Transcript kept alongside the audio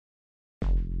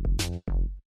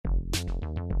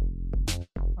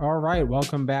All right,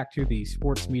 welcome back to the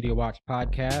Sports Media Watch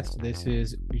podcast. This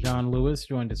is John Lewis,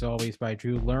 joined as always by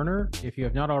Drew Lerner. If you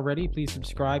have not already, please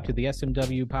subscribe to the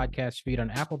SMW podcast feed on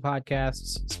Apple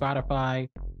Podcasts, Spotify,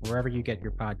 wherever you get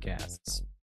your podcasts.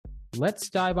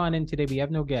 Let's dive on in today. We have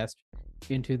no guest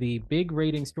into the big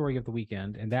rating story of the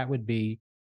weekend, and that would be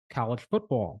college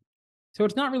football. So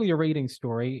it's not really a rating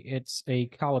story, it's a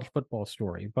college football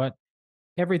story, but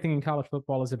everything in college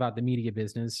football is about the media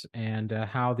business and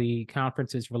how the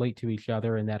conferences relate to each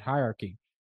other in that hierarchy.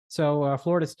 So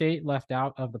Florida State left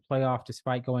out of the playoff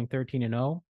despite going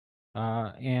 13-0,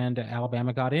 and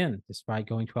Alabama got in despite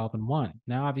going 12-1.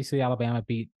 Now, obviously, Alabama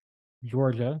beat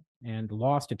Georgia and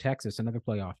lost to Texas, another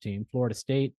playoff team. Florida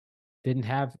State didn't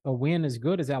have a win as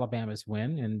good as Alabama's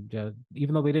win, and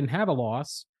even though they didn't have a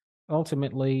loss,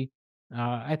 ultimately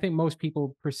I think most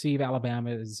people perceive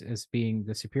Alabama as being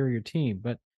the superior team,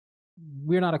 but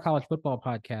we're not a college football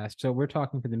podcast, so we're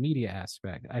talking to the media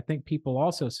aspect. I think people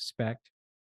also suspect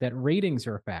that ratings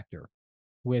are a factor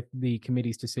with the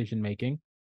committee's decision making,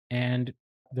 and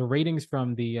the ratings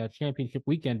from the championship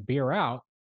weekend bear out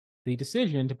the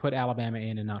decision to put Alabama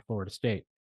in and not Florida State.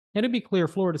 And to be clear,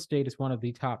 Florida State is one of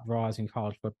the top draws in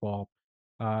college football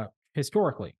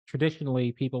historically.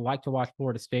 Traditionally, people like to watch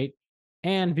Florida State,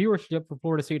 and viewership for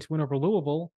Florida State's win over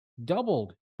Louisville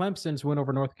doubled Clemson's win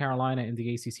over North Carolina in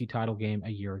the ACC title game a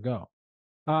year ago.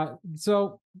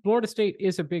 So Florida State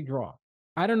is a big draw.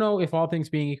 I don't know if all things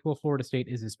being equal, Florida State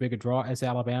is as big a draw as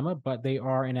Alabama, but they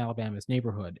are in Alabama's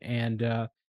neighborhood. And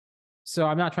so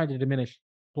I'm not trying to diminish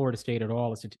Florida State at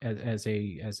all as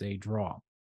a draw.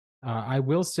 I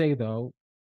will say, though,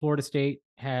 Florida State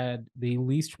had the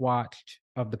least watched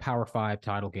of the Power Five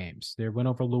title games. Their win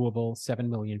over Louisville, 7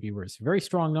 million viewers. Very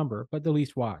strong number, but the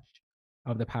least watched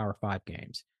of the Power Five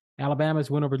games.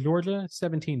 Alabama's win over Georgia,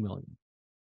 17 million.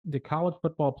 The college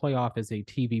football playoff is a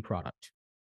TV product.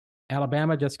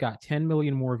 Alabama just got 10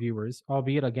 million more viewers,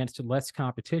 albeit against less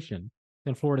competition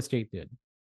than Florida State did.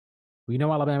 We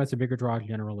know Alabama's a bigger draw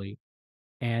generally,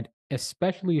 and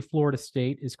especially if Florida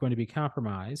State is going to be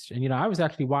compromised. And, I was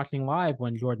actually watching live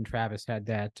when Jordan Travis had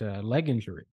that leg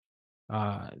injury,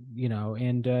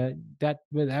 and that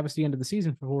was the end of the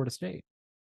season for Florida State.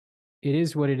 It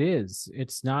is what it is.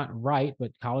 It's not right,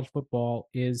 but college football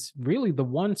is really the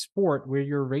one sport where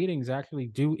your ratings actually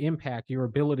do impact your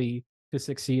ability to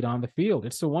succeed on the field.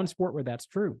 It's the one sport where that's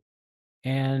true.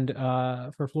 And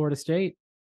for Florida State,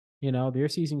 their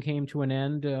season came to an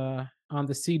end on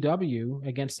the CW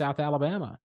against South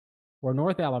Alabama or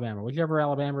North Alabama, whichever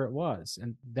Alabama it was.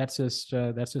 And that's just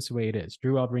the way it is.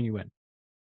 Drew, I'll bring you in.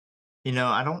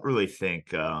 I don't really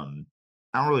think I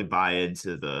don't really buy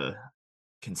into the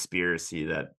conspiracy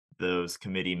that those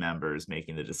committee members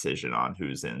making the decision on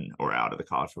who's in or out of the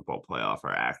college football playoff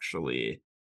are actually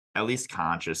at least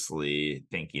consciously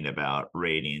thinking about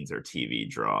ratings or TV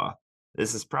draw.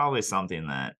 This is probably something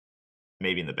that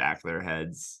maybe in the back of their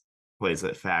heads plays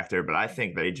a factor, but I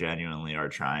think they genuinely are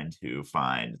trying to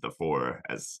find the four,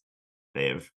 as they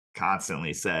have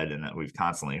constantly said and that we've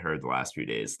constantly heard the last few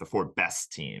days, the four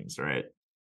best teams, right?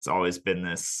 It's always been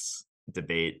this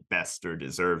debate, best or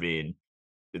deserving.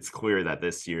 It's clear that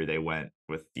this year they went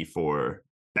with the four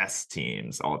best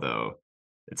teams, although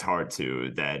it's hard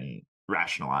to then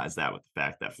rationalize that with the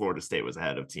fact that Florida State was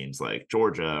ahead of teams like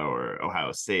Georgia or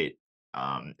Ohio State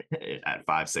at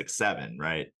 5, 6, 7,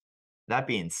 right? That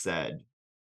being said,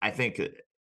 I think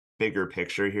bigger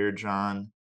picture here,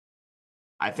 John,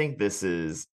 I think this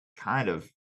is kind of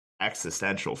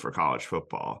existential for college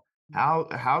football.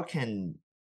 How can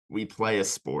we play a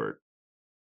sport,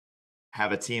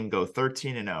 have a team go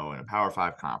 13-0 in a Power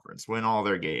 5 conference, win all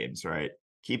their games, right?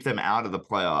 Keep them out of the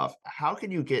playoff. How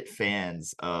can you get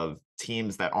fans of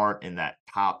teams that aren't in that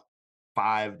top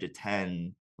 5 to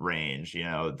 10 range,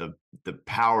 the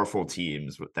powerful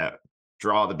teams that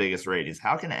draw the biggest ratings?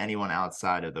 How can anyone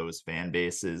outside of those fan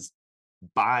bases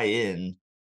buy in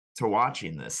to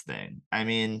watching this thing? I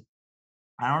mean,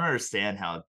 I don't understand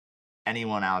how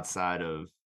anyone outside of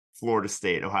Florida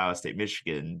State, Ohio State,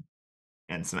 Michigan,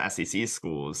 and some SEC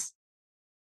schools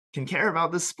can care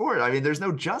about this sport. I mean, there's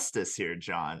no justice here,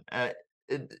 John.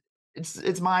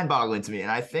 It's mind-boggling to me,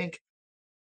 and I think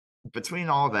between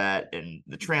all that and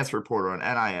the transfer portal and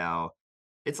NIL,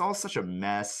 it's all such a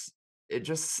mess. It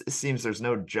seems there's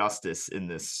no justice in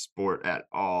this sport at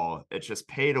all. It's just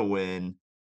pay to win.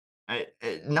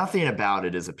 Nothing about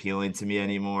it is appealing to me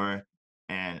anymore.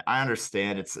 And I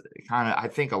understand it's I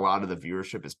think a lot of the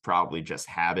viewership is probably just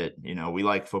habit. We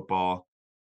like football.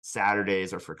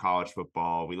 Saturdays are for college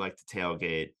football. We like to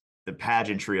tailgate. The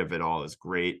pageantry of it all is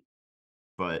great.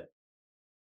 But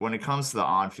when it comes to the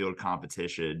on-field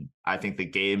competition, I think the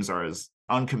games are as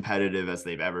uncompetitive as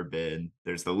they've ever been.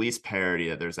 There's the least parity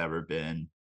that there's ever been.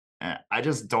 And I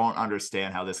just don't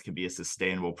understand how this can be a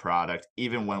sustainable product,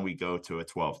 even when we go to a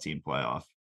 12-team playoff.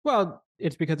 Well,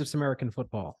 it's because it's American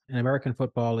football, and American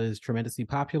football is tremendously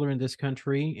popular in this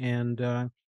country. And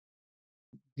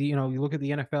you look at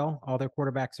the NFL, all their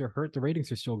quarterbacks are hurt. The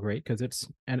ratings are still great because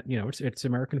it's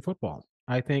American football.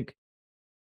 I think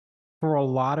for a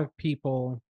lot of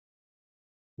people,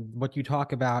 what you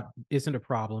talk about isn't a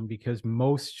problem because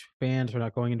most fans are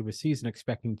not going into a season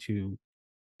expecting to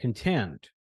contend.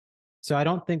 So I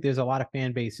don't think there's a lot of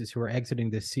fan bases who are exiting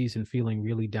this season feeling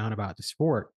really down about the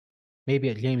sport. Maybe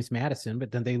at James Madison,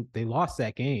 but then they lost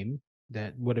that game.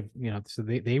 That would have, so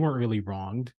they weren't really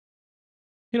wronged.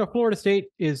 Florida State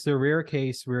is the rare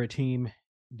case where a team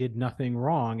did nothing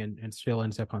wrong and still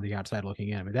ends up on the outside looking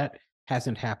in. I mean, that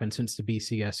hasn't happened since the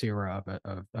BCS era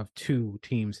of two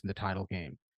teams in the title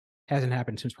game. Hasn't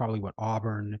happened since probably what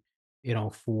Auburn,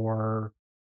 for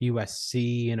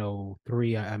USC,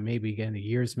 3, maybe getting the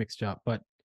years mixed up, but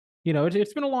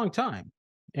it's been a long time,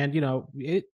 and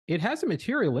it has a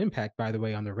material impact, by the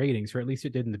way, on the ratings, or at least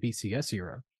it did in the BCS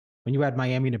era. When you had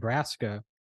Miami, Nebraska,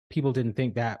 people didn't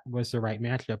think that was the right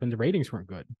matchup, and the ratings weren't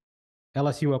good.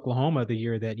 LSU, Oklahoma, the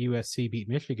year that USC beat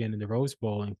Michigan in the Rose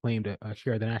Bowl and claimed a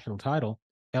share of the national title,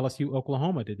 LSU,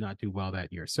 Oklahoma did not do well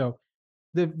that year. So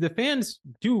the fans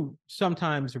do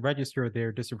sometimes register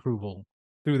their disapproval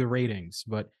through the ratings,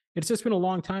 but it's just been a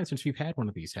long time since we've had one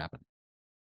of these happen.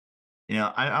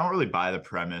 I don't really buy the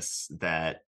premise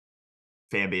that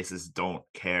fan bases don't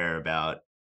care about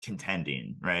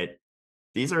contending, right?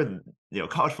 These are,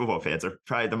 college football fans are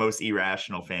probably the most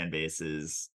irrational fan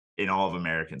bases in all of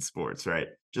American sports, right?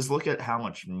 Just look at how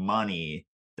much money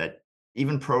that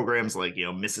even programs like,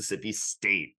 Mississippi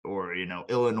State or,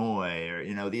 Illinois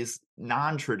or, these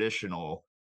non-traditional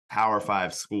Power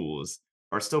Five schools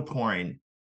are still pouring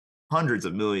hundreds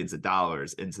of millions of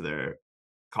dollars into their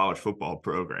college football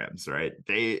programs, right?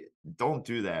 They don't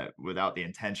do that without the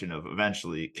intention of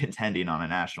eventually contending on a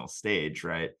national stage,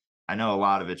 right? I know a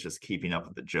lot of it's just keeping up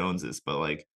with the Joneses, but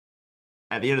like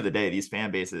at the end of the day, these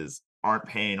fan bases aren't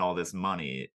paying all this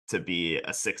money to be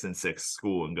a 6-6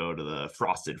 school and go to the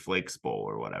Frosted Flakes Bowl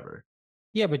or whatever.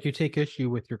 Yeah, but you take issue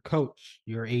with your coach,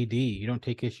 your AD. You don't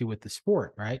take issue with the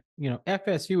sport, right?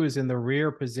 FSU is in the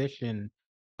rare position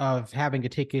of having to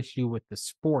take issue with the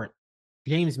sport.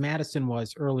 James Madison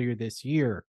was earlier this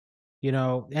year,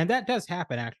 and that does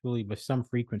happen actually with some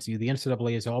frequency. The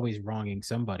NCAA is always wronging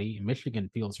somebody. Michigan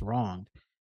feels wronged.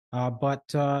 I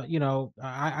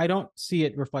don't see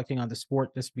it reflecting on the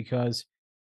sport just because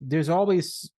there's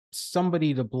always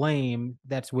somebody to blame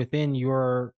that's within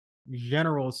your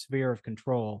general sphere of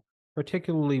control,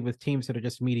 particularly with teams that are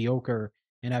just mediocre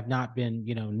and have not been,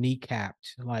 kneecapped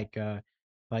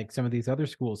like some of these other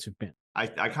schools have been. I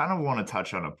kind of want to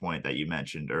touch on a point that you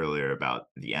mentioned earlier about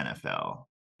the NFL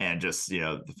and just,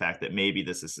 the fact that maybe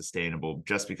this is sustainable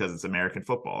just because it's American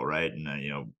football, right? And,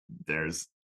 there's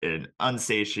an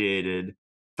unsatiated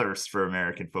thirst for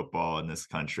American football in this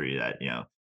country that,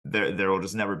 there will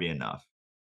just never be enough.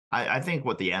 I think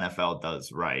what the NFL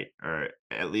does right, or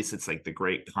at least it's like the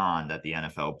great con that the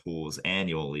NFL pulls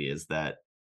annually, is that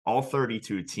all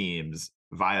 32 teams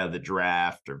via the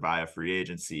draft or via free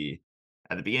agency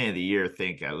at the beginning of the year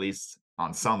think at least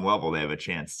on some level they have a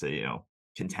chance to,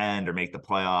 contend or make the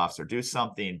playoffs or do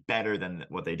something better than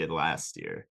what they did last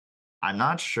year. I'm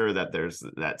not sure that there's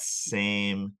that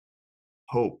same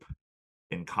hope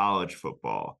in college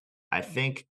football. I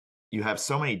think you have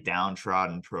so many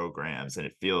downtrodden programs, and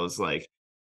it feels like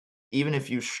even if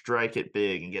you strike it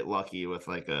big and get lucky with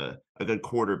like a good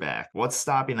quarterback, what's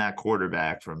stopping that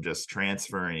quarterback from just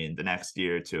transferring the next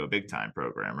year to a big time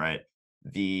program, right?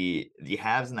 The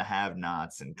haves and the have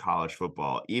nots in college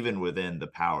football, even within the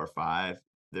Power Five,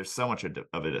 there's so much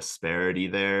of a disparity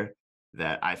there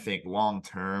that I think long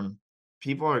term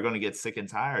people are going to get sick and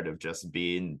tired of just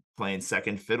being playing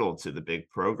second fiddle to the big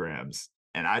programs.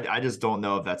 And I just don't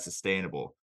know if that's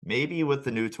sustainable. Maybe with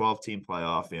the new 12-team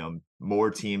playoff, more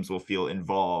teams will feel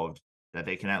involved that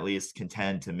they can at least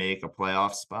contend to make a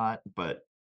playoff spot. But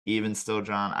even still,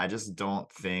 John, I just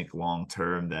don't think long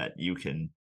term that you can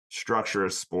structure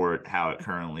a sport how it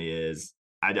currently is.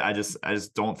 I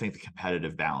just don't think the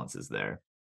competitive balance is there.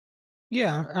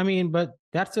 Yeah, I mean, but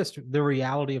that's just the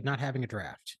reality of not having a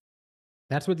draft.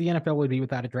 That's what the NFL would be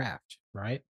without a draft,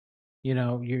 right?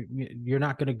 You're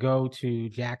not going to go to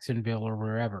Jacksonville or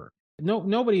wherever. No,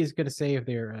 nobody is going to say if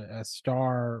they're a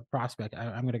star prospect,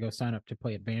 I'm going to go sign up to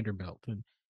play at Vanderbilt. And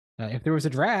If there was a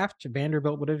draft,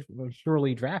 Vanderbilt would have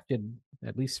surely drafted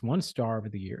at least one star over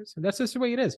the years. And that's just the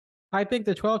way it is. I think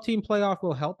the 12-team playoff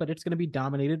will help, but it's going to be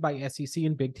dominated by SEC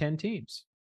and Big Ten teams.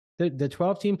 The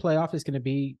 12-team playoff is going to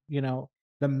be,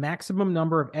 the maximum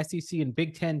number of SEC and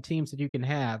Big Ten teams that you can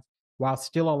have while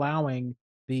still allowing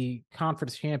the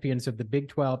conference champions of the Big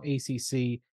 12,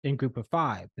 ACC, and Group of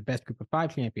Five, the best Group of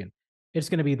Five champion. It's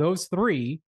going to be those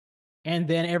three, and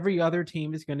then every other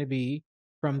team is going to be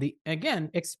from the, again,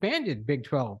 expanded Big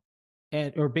 12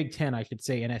 or Big 10, I should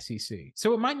say, and SEC.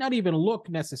 So it might not even look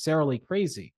necessarily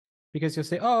crazy because you'll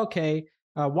say, oh, okay,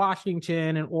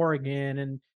 Washington and Oregon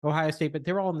and Ohio State, but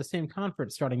they're all in the same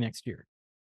conference starting next year,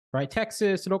 right?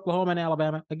 Texas and Oklahoma and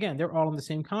Alabama, again, they're all in the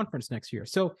same conference next year.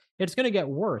 So it's going to get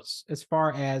worse as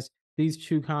far as these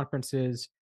two conferences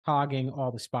hogging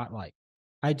all the spotlight.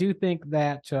 I do think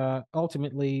that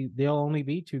ultimately there'll only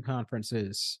be two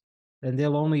conferences and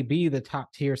they'll only be the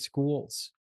top tier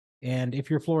schools. And if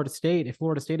Florida State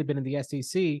had been in the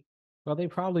SEC, well, they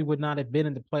probably would not have been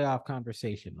in the playoff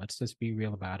conversation. Let's just be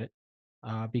real about it,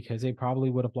 because they probably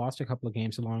would have lost a couple of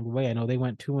games along the way. I know they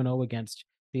went 2-0 against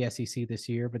the SEC this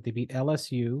year, but they beat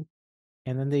LSU,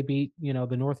 and then they beat the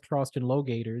North Charleston Low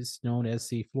Gators, known as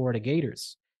the Florida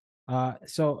Gators.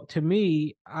 So to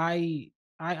me, I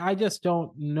just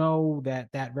don't know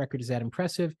that record is that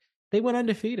impressive. They went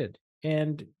undefeated,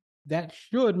 and that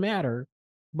should matter.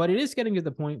 But it is getting to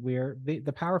the point where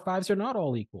the Power Fives are not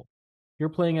all equal. You're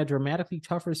playing a dramatically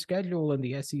tougher schedule in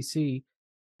the SEC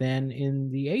than in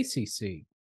the ACC.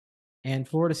 And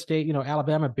Florida State,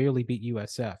 Alabama barely beat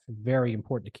USF. Very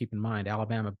important to keep in mind.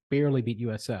 Alabama barely beat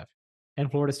USF. And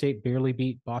Florida State barely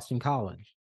beat Boston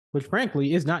College, which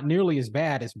frankly is not nearly as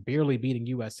bad as barely beating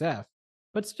USF.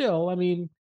 But still, I mean,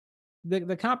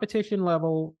 the competition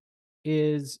level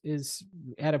is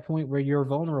at a point where you're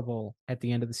vulnerable at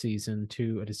the end of the season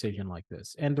to a decision like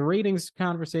this. And the ratings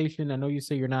conversation, I know you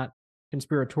say you're not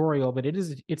conspiratorial, but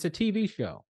it's a TV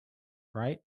show,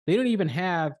 right? They don't even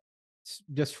have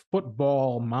just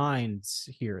football minds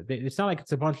here. It's not like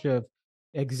it's a bunch of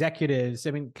executives.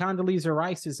 I mean, Condoleezza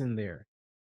Rice is in there.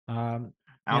 I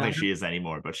don't think she is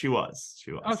anymore, but she was.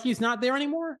 Oh, she's not there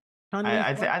anymore?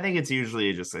 I think it's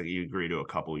usually just like you agree to a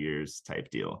couple years type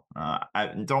deal.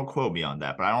 Don't quote me on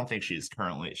that, but I don't think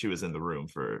she was in the room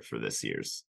for this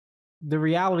year's. The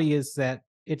reality is that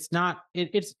it's not.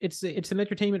 It's an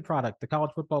entertainment product. The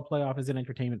college football playoff is an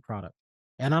entertainment product,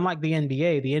 and unlike the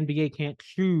NBA can't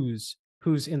choose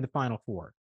who's in the Final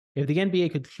Four. If the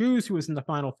NBA could choose who was in the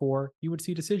Final Four, you would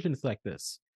see decisions like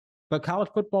this. But college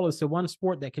football is the one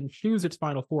sport that can choose its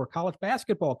Final Four. College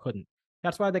basketball couldn't.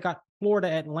 That's why they got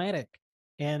Florida Atlantic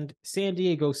and San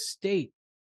Diego State.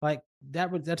 Like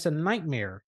that's a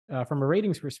nightmare from a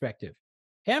ratings perspective.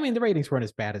 And I mean, the ratings weren't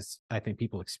as bad as I think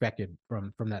people expected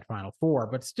from that Final Four,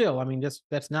 but still, I mean,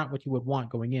 that's not what you would want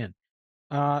going in.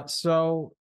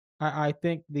 So I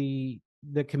think the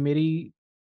committee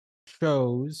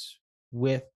chose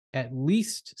with at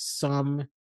least some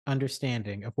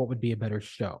understanding of what would be a better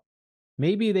show.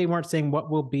 Maybe they weren't saying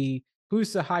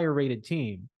who's the higher rated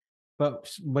team,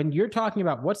 but when you're talking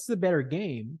about what's the better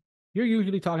game, you're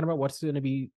usually talking about what's going to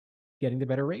be getting the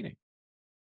better rating.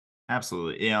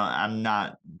 Absolutely. I'm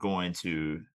not going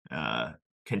to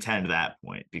contend that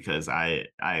point because I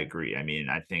agree. I mean,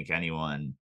 I think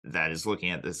anyone that is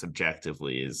looking at this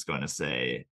objectively is going to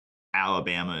say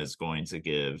Alabama is going to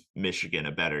give Michigan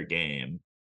a better game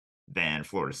than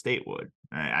Florida State would.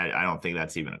 I don't think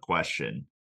that's even a question.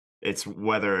 It's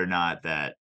whether or not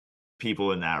that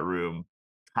people in that room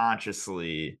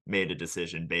consciously made a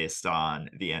decision based on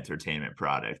the entertainment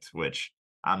product, which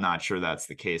I'm not sure that's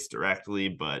the case directly,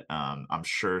 but I'm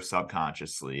sure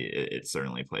subconsciously it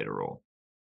certainly played a role.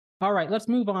 All right, let's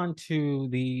move on to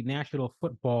the National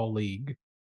Football League.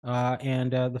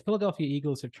 And the Philadelphia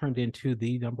Eagles have turned into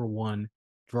the number one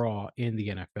draw in the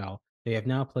NFL. They have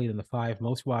now played in the 5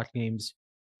 most watched games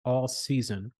all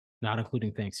season, not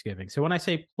including Thanksgiving. So when I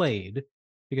say played,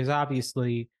 because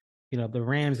obviously, the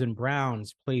Rams and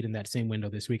Browns played in that same window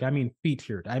this week. I mean,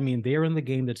 featured. I mean, they're in the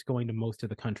game that's going to most of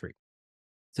the country.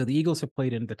 So the Eagles have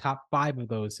played in the top 5 of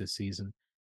those this season.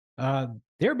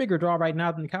 They're a bigger draw right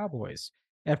now than the Cowboys.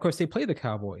 And of course, they play the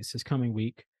Cowboys this coming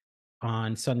week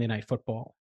on Sunday Night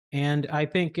Football. And I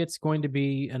think it's going to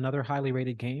be another highly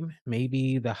rated game,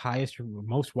 maybe the highest or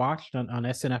most watched on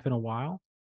SNF in a while.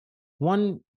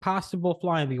 One possible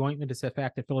fly in the ointment is the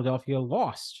fact that Philadelphia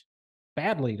lost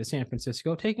badly to San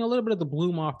Francisco, taking a little bit of the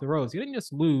bloom off the rose. They didn't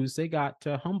just lose, they got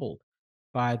humbled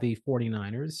by the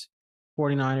 49ers.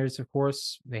 49ers, of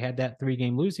course, they had that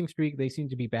 3-game losing streak. They seem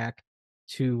to be back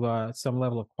to some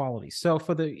level of quality. So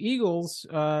for the Eagles,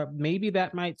 maybe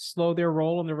that might slow their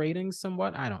roll in the ratings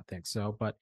somewhat. I don't think so,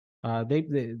 but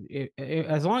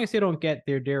as long as they don't get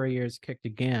their derrieres kicked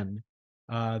again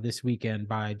this weekend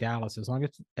by Dallas, as long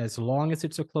as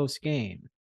it's a close game.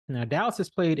 Now Dallas has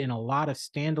played in a lot of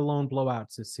standalone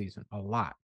blowouts this season, a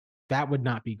lot. That would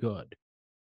not be good.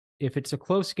 If it's a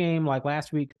close game like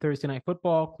last week, Thursday Night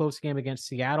Football, close game against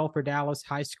Seattle for Dallas,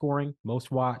 high scoring,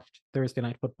 most watched Thursday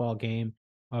Night Football game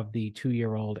of the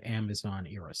 2-year-old Amazon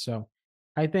era. So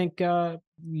I think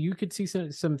you could see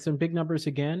some big numbers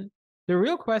again. The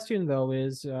real question, though,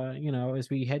 is as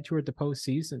we head toward the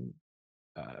postseason,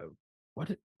 uh, what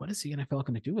is the NFL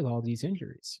going to do with all these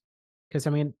injuries? Because I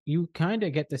mean, you kind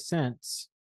of get the sense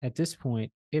at this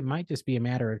point it might just be a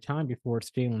matter of time before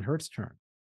it's Jalen Hurts' turn,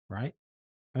 right?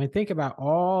 I mean, think about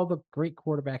all the great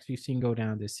quarterbacks you've seen go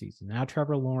down this season. Now,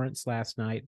 Trevor Lawrence last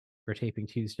night, we're taping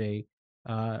Tuesday.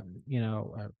 Joe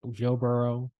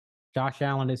Burrow. Josh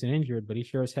Allen isn't injured, but he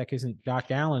sure as heck isn't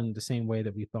Josh Allen the same way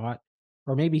that we thought.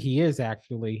 Or maybe he is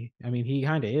actually. I mean, he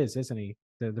kind of is, isn't he?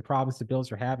 The problems the Bills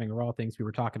are having are all things we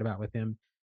were talking about with him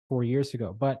 4 years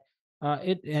ago. But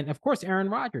and of course Aaron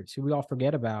Rodgers, who we all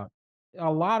forget about.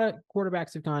 A lot of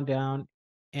quarterbacks have gone down,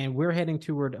 and we're heading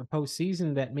toward a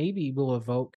postseason that maybe will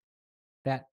evoke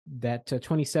that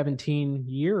 2017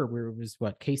 year where it was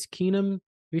what Case Keenum.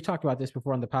 We talked about this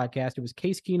before on the podcast. It was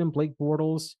Case Keenum, Blake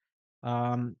Bortles,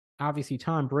 obviously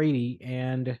Tom Brady,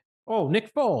 and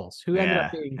Nick Foles, who ended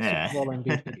up Yeah, being Super yeah. Bowl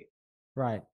MVP.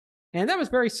 Right. And that was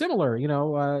very similar,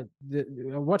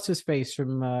 what's his face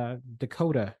from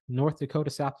Dakota, North Dakota,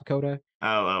 South Dakota.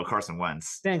 Oh, Carson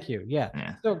Wentz. Thank you. Yeah.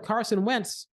 Yeah. So Carson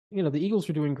Wentz, the Eagles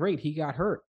were doing great. He got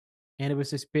hurt, and it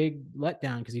was this big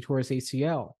letdown because he tore his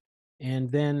ACL. And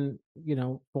then,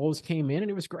 Foles came in and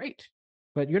it was great.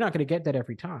 But you're not going to get that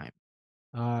every time.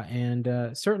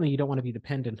 And certainly you don't want to be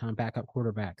dependent on backup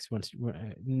quarterbacks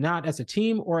not as a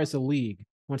team or as a league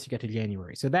once you get to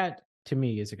January. So that to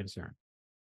me is a concern.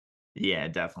 Yeah,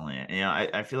 definitely.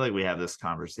 I feel like we have this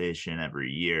conversation every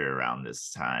year around this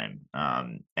time.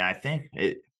 And I think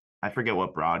I forget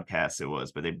what broadcast it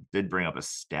was, but they did bring up a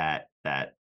stat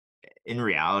that in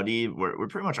reality, we're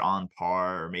pretty much on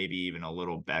par or maybe even a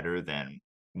little better than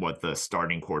what the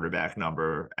starting quarterback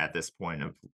number at this point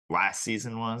of last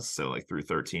season was. So like through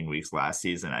 13 weeks last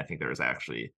season, I think there's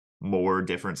actually more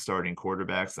different starting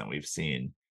quarterbacks than we've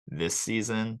seen this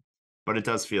season. But it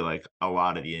does feel like a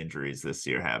lot of the injuries this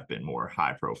year have been more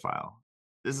high profile.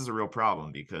 This is a real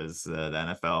problem because the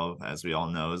NFL, as we all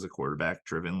know, is a quarterback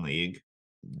driven league.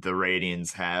 The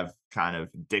ratings have kind of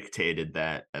dictated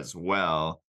that as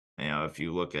well. If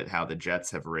you look at how the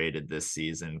Jets have rated this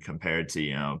season compared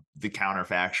to, the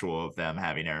counterfactual of them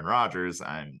having Aaron Rodgers,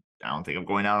 I don't think I'm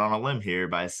going out on a limb here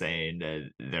by saying that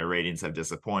their ratings have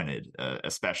disappointed,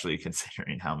 especially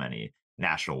considering how many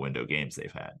national window games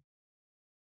they've had.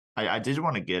 I did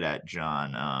want to get at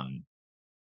John.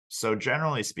 So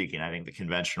generally speaking, I think the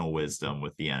conventional wisdom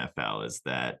with the NFL is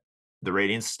that the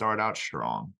ratings start out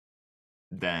strong.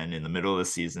 Then in the middle of the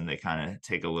season, they kind of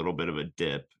take a little bit of a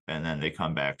dip, and then they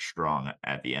come back strong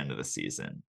at the end of the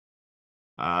season.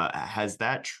 Has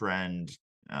that trend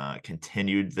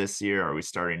continued this year? Are we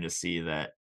starting to see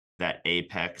that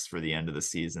apex for the end of the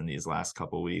season these last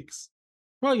couple weeks?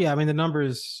 Well, yeah, I mean the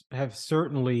numbers have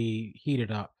certainly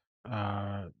heated up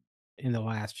uh, in the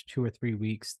last 2 or 3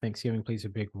 weeks. Thanksgiving plays a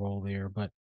big role there,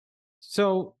 but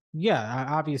so yeah,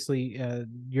 obviously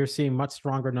you're seeing much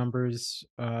stronger numbers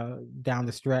down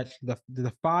the stretch.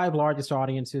 The five largest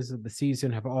audiences of the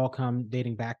season have all come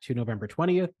dating back to November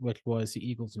 20th, which was the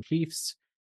Eagles and Chiefs.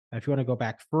 If you want to go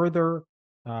back further,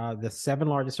 the seven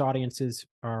largest audiences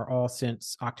are all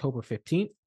since October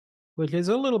 15th, which is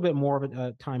a little bit more of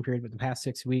a time period, but the past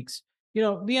 6 weeks. The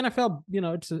NFL,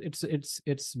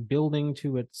 it's building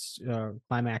to its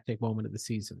climactic moment of the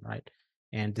season, right?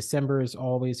 And December is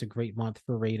always a great month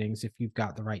for ratings if you've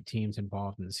got the right teams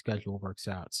involved and the schedule works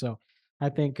out. So I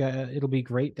think it'll be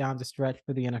great down the stretch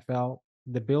for the NFL.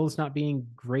 The Bills not being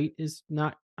great is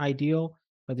not ideal,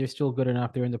 but they're still good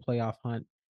enough. They're in the playoff hunt.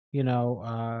 You know,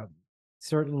 uh,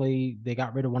 Certainly they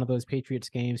got rid of one of those Patriots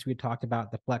games. We had talked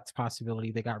about the flex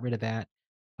possibility. They got rid of that.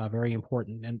 Very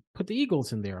important. And put the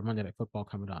Eagles in there on Monday Night Football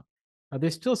coming up.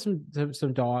 There's still some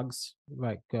dogs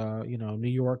like New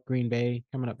York, Green Bay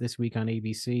coming up this week on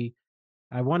ABC.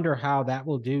 I wonder how that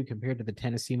will do compared to the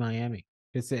Tennessee Miami.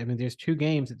 Because I mean, there's two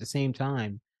games at the same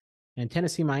time, and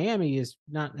Tennessee Miami is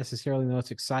not necessarily the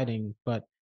most exciting, but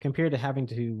compared to having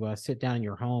to sit down in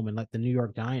your home and let the New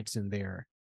York Giants in there,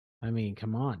 I mean,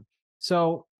 come on.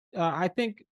 So I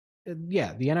think,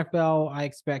 yeah, the NFL I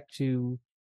expect to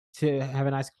to have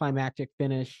a nice climactic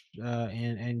finish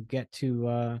and get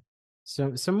to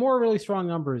some more really strong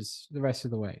numbers the rest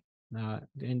of the way.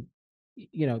 And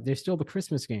there's still the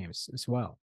Christmas games as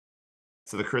well.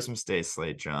 So the Christmas Day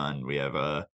slate, John, we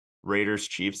have Raiders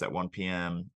Chiefs at 1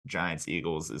 p.m. Giants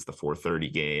Eagles is the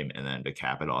 4:30 game, and then to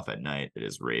cap it off at night, it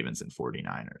is Ravens and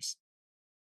 49ers.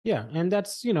 Yeah, and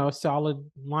that's a solid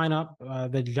lineup.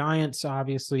 The Giants,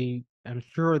 obviously, I'm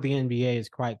sure the NBA is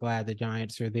quite glad the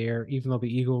Giants are there, even though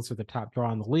the Eagles are the top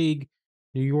draw in the league.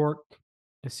 New York,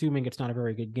 assuming it's not a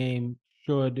very good game,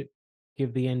 should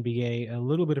give the NBA a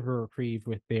little bit of a reprieve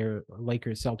with their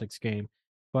Lakers Celtics game.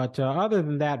 But other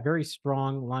than that, very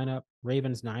strong lineup.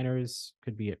 Ravens Niners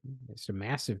could be it's a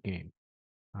massive game.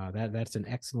 That's an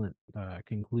excellent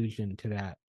conclusion to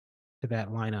that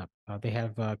lineup. They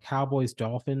have Cowboys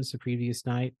Dolphins the previous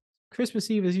night. Christmas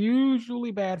Eve is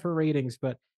usually bad for ratings,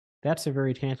 but that's a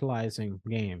very tantalizing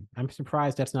game. I'm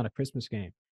surprised that's not a Christmas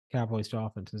game, Cowboys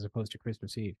Dolphins, as opposed to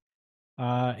Christmas Eve.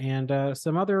 And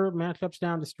some other matchups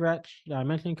down the stretch. I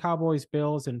mentioned Cowboys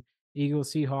Bills and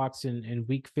Eagles Seahawks in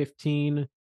week 15.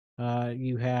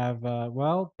 You have,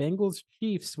 Bengals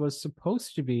Chiefs was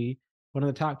supposed to be one of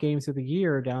the top games of the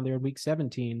year down there in week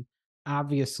 17.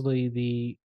 Obviously,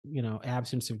 the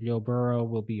absence of Joe Burrow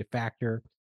will be a factor,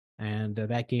 and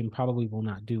that game probably will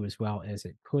not do as well as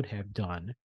it could have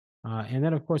done. And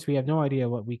then, of course, we have no idea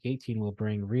what Week 18 will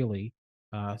bring, really.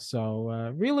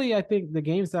 So really, I think the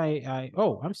games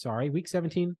I'm sorry, Week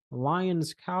 17,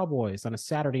 Lions Cowboys on a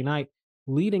Saturday night,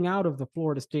 leading out of the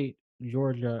Florida State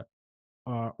Georgia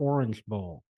Orange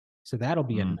Bowl. So that'll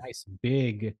be Mm.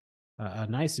 a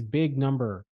nice big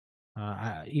number.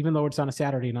 Even though it's on a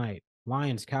Saturday night,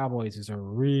 Lions Cowboys is a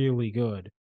really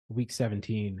good Week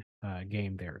 17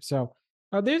 game there. So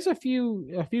there's a few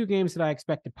games that I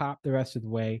expect to pop the rest of the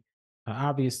way.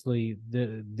 Obviously,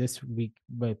 this week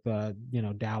with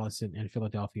Dallas and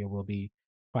Philadelphia will be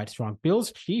quite strong.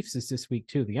 Bills Chiefs is this week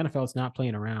too. The NFL is not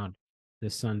playing around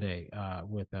this Sunday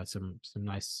with some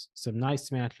nice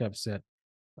matchups that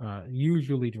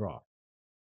usually draw.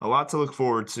 A lot to look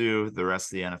forward to the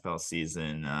rest of the NFL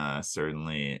season.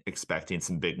 Certainly expecting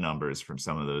some big numbers from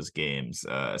some of those games,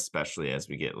 especially as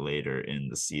we get later in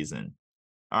the season.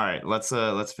 All right,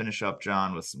 let's finish up,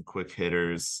 John, with some quick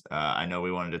hitters. I know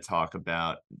we wanted to talk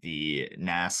about the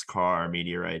NASCAR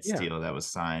media rights Yeah. deal that was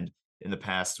signed in the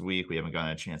past week. We haven't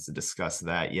gotten a chance to discuss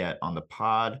that yet on the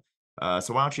pod.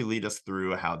 So why don't you lead us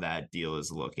through how that deal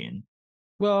is looking?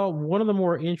 Well, one of the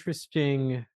more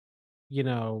interesting,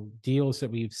 deals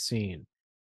that we've seen.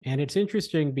 And it's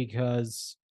interesting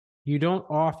because you don't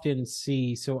often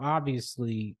see, so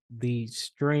obviously, the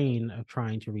strain of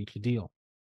trying to reach a deal.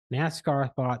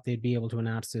 NASCAR thought they'd be able to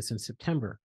announce this in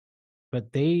September,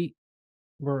 but they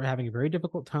were having a very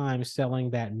difficult time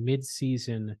selling that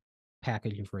mid-season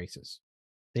package of races.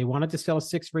 They wanted to sell a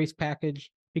 6 race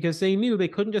package because they knew they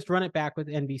couldn't just run it back with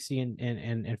NBC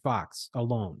and Fox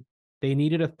alone. They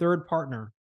needed a third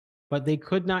partner, but they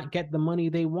could not get the money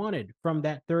they wanted from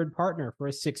that third partner for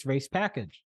a 6 race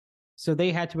package. So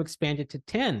they had to expand it to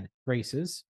 10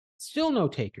 races, still no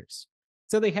takers.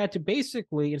 So they had to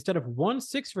basically, instead of one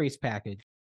 6 race package,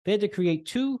 they had to create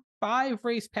 2 5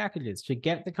 race packages to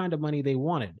get the kind of money they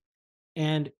wanted.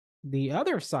 And the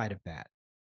other side of that,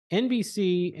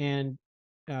 NBC and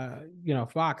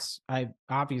Fox, I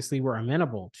obviously were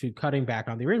amenable to cutting back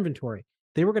on their inventory.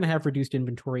 They were going to have reduced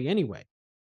inventory anyway.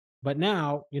 But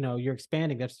now, you're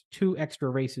expanding. That's 2 extra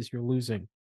races you're losing.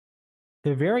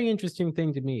 The very interesting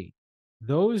thing to me,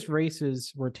 those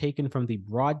races were taken from the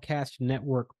broadcast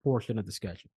network portion of the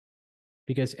schedule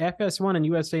because FS1 and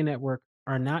USA Network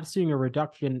are not seeing a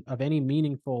reduction of any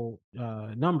meaningful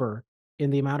number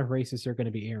in the amount of races they're going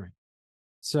to be airing.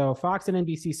 So Fox and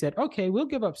NBC said, okay, we'll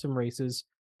give up some races,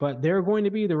 but they're going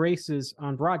to be the races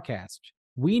on broadcast.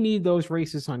 We need those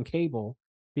races on cable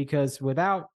because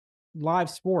without live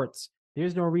sports,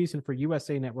 there's no reason for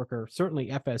USA Network or certainly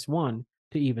FS1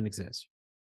 to even exist.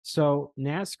 So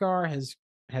NASCAR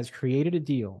has created a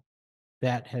deal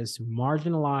that has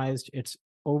marginalized its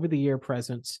over-the-air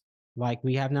presence like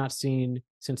we have not seen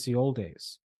since the old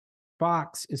days.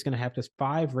 Fox is going to have just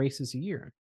 5 races a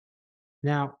year.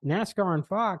 Now, NASCAR and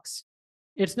Fox,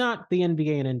 it's not the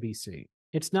NBA and NBC.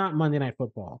 It's not Monday Night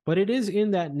Football, but it is in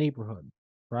that neighborhood,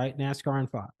 right? NASCAR and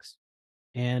Fox.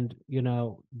 And,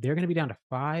 they're going to be down to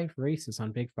 5 races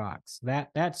on Big Fox.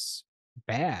 That's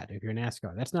bad if you're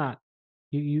NASCAR. That's not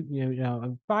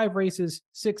 5 races,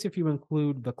 6 if you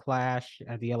include the Clash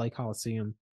at the LA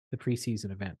Coliseum, the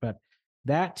preseason event. But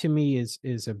that to me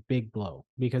is a big blow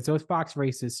because those Fox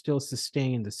races still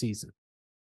sustain the season.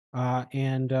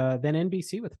 And then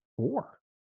NBC with 4.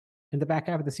 in the back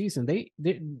half of the season.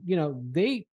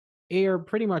 They air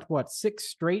pretty much what, six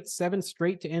straight, seven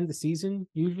straight to end the season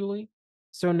usually.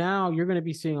 So now you're going to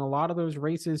be seeing a lot of those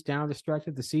races down the stretch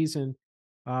of the season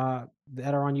that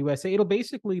are on USA. It'll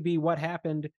basically be what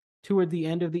happened toward the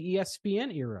end of the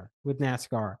ESPN era with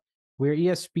NASCAR, where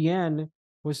ESPN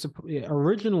was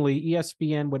originally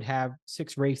ESPN would have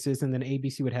six races and then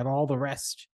ABC would have all the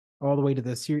rest all the way to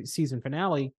the season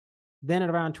finale. Then at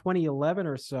around 2011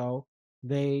 or so,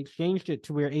 they changed it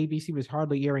to where ABC was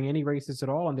hardly airing any races at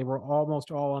all, and they were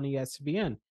almost all on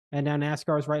ESPN. And now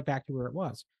NASCAR is right back to where it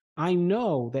was. I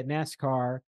know that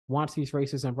NASCAR wants these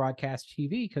races on broadcast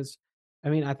TV because, I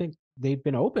mean, I think they've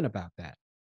been open about that.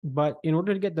 But in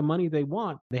order to get the money they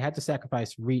want, they had to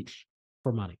sacrifice reach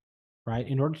for money, right?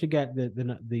 In order to get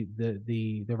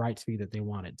the rights fee that they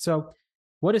wanted. So,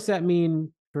 what does that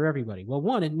mean for everybody? Well,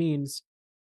 one, it means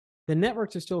the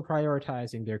networks are still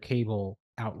prioritizing their cable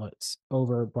outlets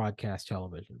over broadcast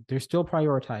television. They're still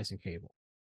prioritizing cable,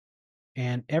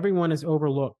 and everyone has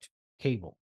overlooked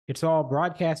cable. It's all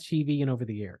broadcast TV and over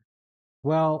the air.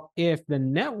 Well, if the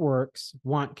networks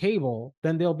want cable,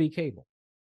 then there'll be cable,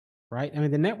 right? I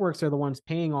mean, the networks are the ones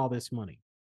paying all this money.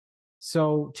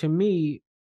 So to me,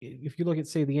 if you look at,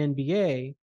 say, the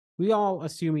NBA, we all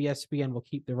assume ESPN will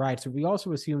keep the rights, but we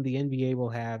also assume the NBA will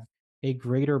have a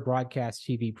greater broadcast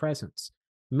TV presence.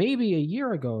 Maybe a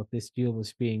year ago, if this deal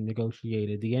was being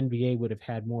negotiated, the NBA would have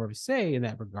had more of a say in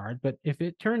that regard. But if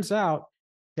it turns out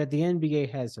that the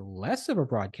NBA has less of a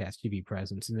broadcast TV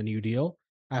presence in the new deal,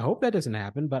 I hope that doesn't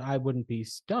happen, but I wouldn't be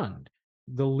stunned.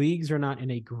 The leagues are not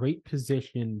in a great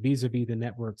position vis-a-vis the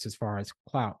networks as far as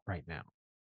clout right now.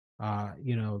 Uh,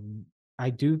 you know, I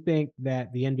do think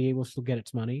that the NBA will still get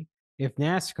its money if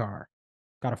NASCAR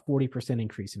got a 40%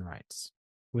 increase in rights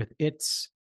with its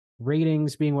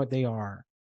ratings being what they are.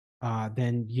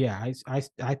 Then yeah,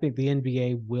 I think the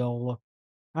NBA will.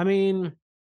 I mean,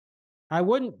 I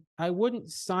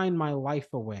wouldn't sign my life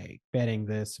away betting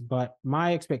this, but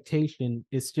my expectation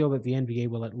is still that the NBA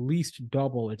will at least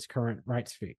double its current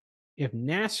rights fee. If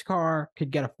NASCAR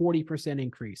could get a 40%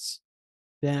 increase,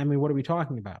 then I mean, what are we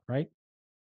talking about, right?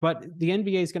 But the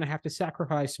NBA is going to have to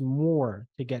sacrifice more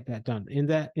to get that done. In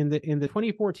the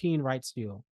 2014 rights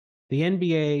deal, the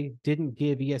NBA didn't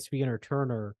give ESPN or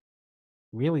Turner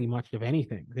really much of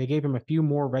anything. They gave him a few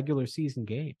more regular season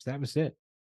games. That was it.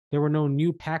 There were no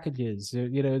new packages.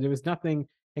 There was nothing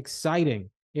exciting.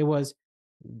 It was,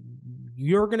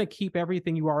 you're going to keep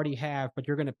everything you already have, but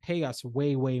you're going to pay us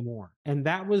way, way more. And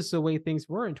that was the way things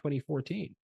were in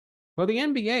 2014. Well, the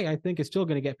NBA, I think, is still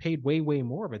going to get paid way, way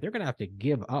more, but they're going to have to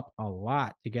give up a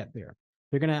lot to get there.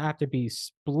 They're going to have to be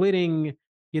splitting,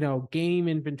 game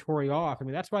inventory off. I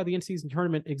mean, that's why the in-season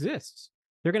tournament exists.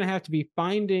 They're going to have to be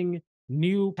finding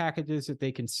new packages that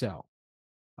they can sell.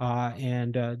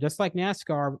 And just like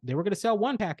NASCAR, they were going to sell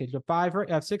one package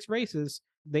of six races.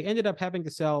 They ended up having to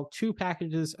sell two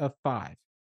packages of five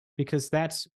because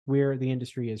that's where the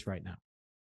industry is right now.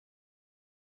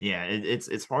 Yeah,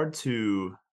 it's hard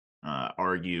to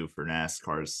argue for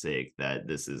NASCAR's sake that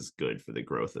this is good for the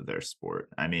growth of their sport.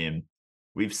 I mean,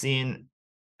 we've seen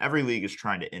every league is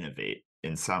trying to innovate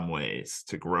in some ways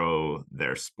to grow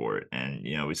their sport, and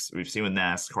we've seen with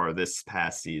NASCAR this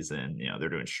past season. They're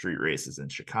doing street races in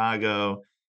Chicago.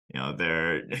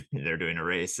 They're they're doing a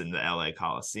race in the LA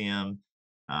Coliseum.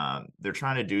 They're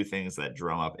trying to do things that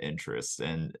drum up interest,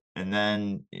 and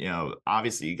then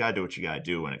obviously you got to do what you got to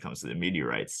do when it comes to the media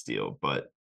rights deal. But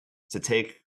to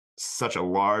take such a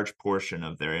large portion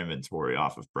of their inventory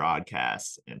off of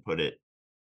broadcasts and put it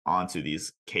onto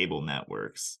these cable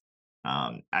networks,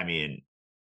 I mean,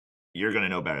 you're going to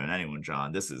know better than anyone,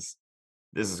 John. This is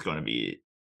going to be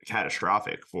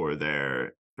catastrophic for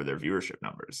their viewership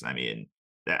numbers. I mean,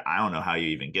 that I don't know how you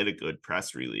even get a good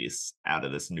press release out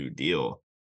of this new deal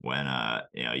when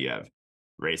you have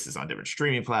races on different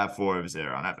streaming platforms.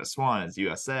 They're on FS1, it's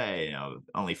USA.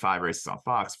 Only 5 races on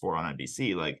Fox, 4 on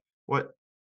NBC. Like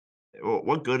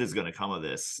what good is going to come of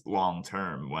this long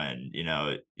term when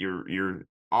you're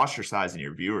ostracizing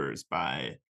your viewers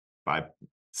by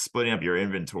splitting up your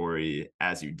inventory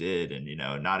as you did, and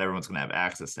not everyone's going to have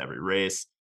access to every race.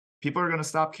 People are going to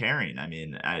stop caring. I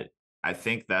mean, I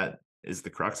think that is the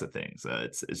crux of things.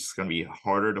 It's just going to be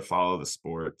harder to follow the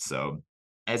sport. So,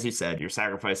 as you said, you're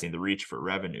sacrificing the reach for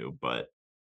revenue, but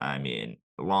I mean,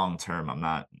 long term,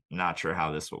 I'm not sure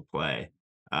how this will play.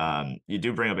 You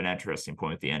do bring up an interesting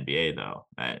point with the NBA, though.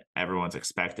 Everyone's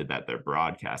expected that their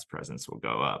broadcast presence will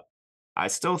go up. I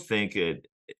still think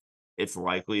it's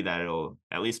likely that it'll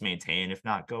at least maintain, if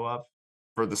not go up,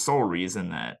 for the sole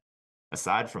reason that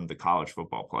aside from the college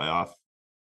football playoff,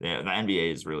 The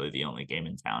NBA is really the only game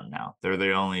in town now. They're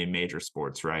the only major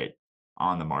sports right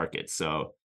on the market.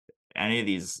 So any of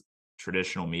these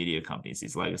traditional media companies,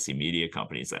 these legacy media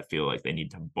companies that feel like they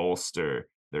need to bolster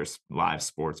their live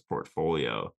sports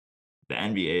portfolio, the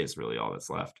NBA is really all that's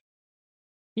left.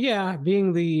 Yeah,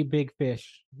 being the big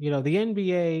fish, the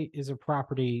NBA is a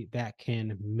property that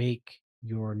can make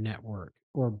your network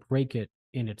or break it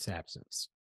in its absence.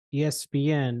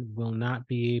 ESPN will not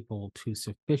be able to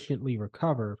sufficiently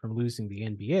recover from losing the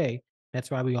NBA.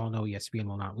 That's why we all know ESPN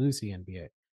will not lose the NBA.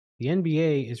 The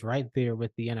NBA is right there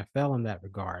with the NFL in that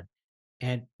regard.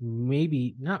 And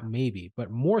maybe, not maybe,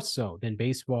 but more so than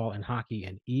baseball and hockey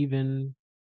and even,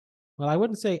 well, I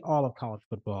wouldn't say all of college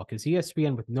football, because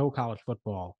ESPN with no college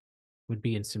football would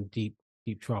be in some deep,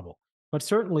 deep trouble. But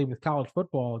certainly with college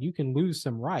football, you can lose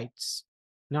some rights,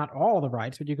 not all the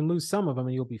rights, but you can lose some of them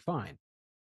and you'll be fine.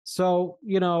 So,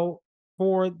 that's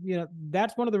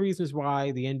one of the reasons why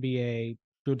the NBA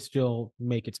should still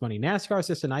make its money. NASCAR is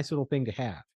just a nice little thing to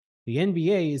have. The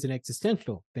NBA is an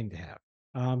existential thing to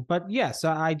have. But yes,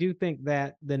 I do think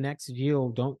that the next deal,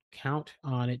 don't count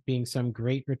on it being some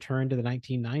great return to the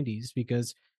 1990s,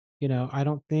 because, I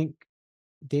don't think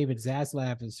David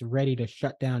Zaslav is ready to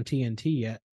shut down TNT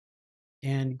yet.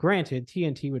 And granted,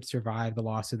 TNT would survive the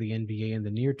loss of the NBA in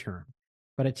the near term.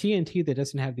 But a TNT that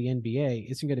doesn't have the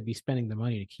NBA isn't going to be spending the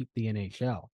money to keep the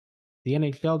NHL. The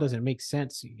NHL doesn't make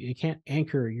sense. You can't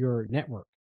anchor your network,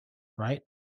 right?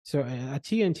 So a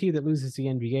TNT that loses the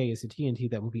NBA is a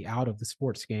TNT that will be out of the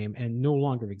sports game and no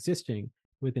longer existing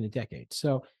within a decade.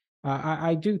 So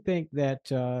I do think that,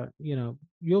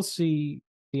 you'll see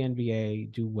the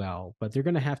NBA do well, but they're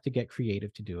going to have to get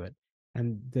creative to do it.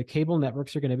 And the cable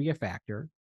networks are going to be a factor.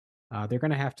 They're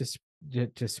going to have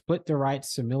to split the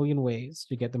rights a million ways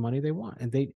to get the money they want.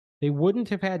 And they wouldn't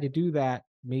have had to do that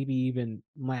maybe even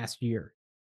last year.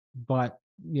 But,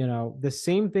 the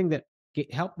same thing that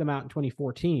helped them out in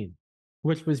 2014,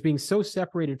 which was being so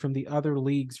separated from the other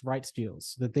leagues' rights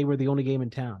deals that they were the only game in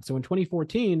town. So in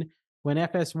 2014, when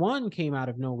FS1 came out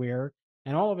of nowhere,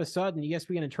 and all of a sudden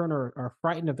ESPN and Turner are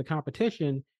frightened of the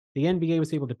competition, the NBA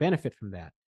was able to benefit from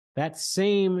that. That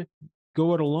same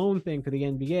go it alone thing for the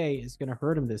NBA is going to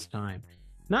hurt them this time.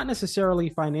 Not necessarily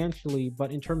financially,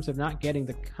 but in terms of not getting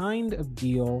the kind of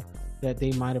deal that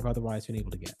they might have otherwise been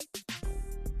able to get.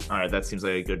 All right, that seems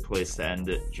like a good place to end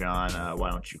it, John. Why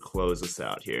don't you close us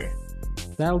out here?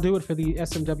 That'll do it for the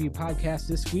SMW podcast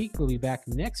this week. We'll be back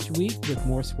next week with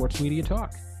more sports media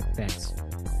talk. Thanks.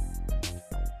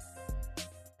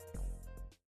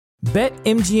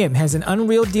 BetMGM has an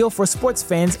unreal deal for sports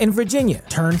fans in Virginia.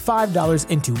 Turn $5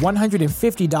 into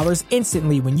 $150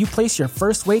 instantly when you place your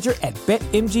first wager at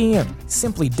BetMGM.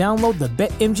 Simply download the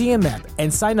BetMGM app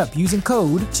and sign up using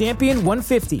code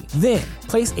Champion150. Then,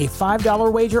 place a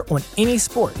 $5 wager on any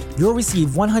sport. You'll receive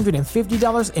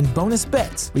 $150 in bonus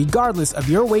bets, regardless of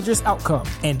your wager's outcome.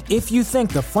 And if you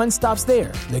think the fun stops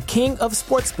there, the king of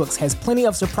sportsbooks has plenty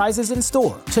of surprises in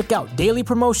store. Check out daily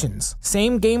promotions,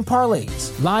 same-game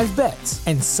parlays, live bets,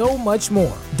 and so much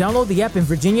more. Download the app in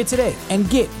Virginia today and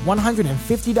get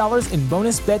 $150 in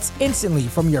bonus bets instantly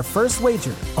from your first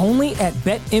wager. Only at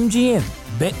BetMGM.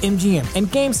 BetMGM and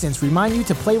GameSense remind you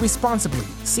to play responsibly.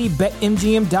 See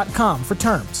BetMGM.com for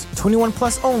terms. 21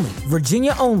 plus only.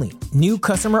 Virginia only. New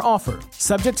customer offer.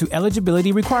 Subject to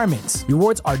eligibility requirements.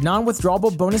 Rewards are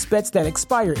non-withdrawable bonus bets that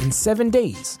expire in 7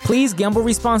 days. Please gamble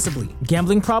responsibly.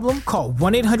 Gambling problem? Call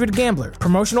 1-800-GAMBLER.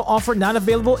 Promotional offer not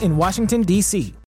available in Washington, D.C.